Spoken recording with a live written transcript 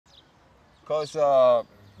Because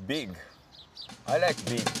big. I like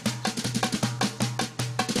big.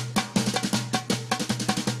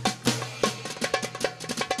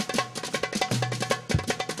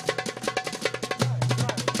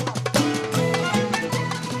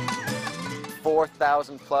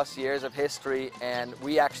 +4,000 years of history, and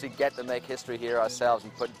we actually get to make history here ourselves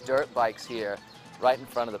and put dirt bikes here right in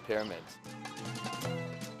front of the pyramids.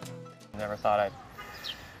 Never thought I'd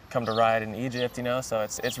come to ride in Egypt, you know, so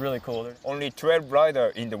it's really cool. Only 12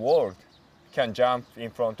 riders in the world can jump in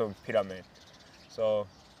front of pyramid. So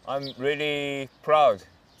I'm really proud.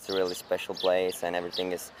 It's a really special place and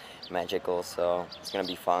everything is magical, so it's gonna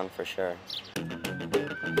be fun for sure.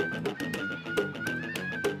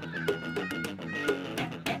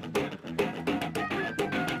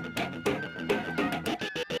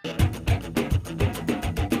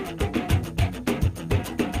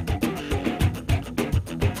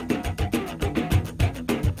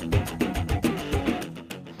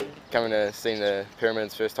 Coming to see the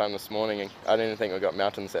pyramids first time this morning, I didn't even think we got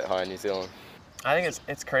mountains that high in New Zealand. I think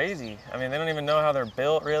it's crazy. I mean, they don't even know how they're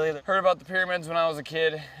built, really. Heard about the pyramids when I was a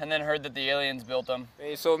kid, and then heard that the aliens built them.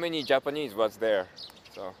 So many Japanese was there,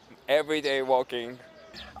 so every day walking.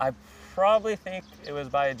 I probably think it was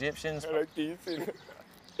by Egyptians. Like these.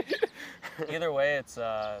 Either way, it's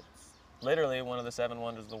literally one of the 7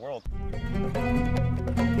 wonders of the world.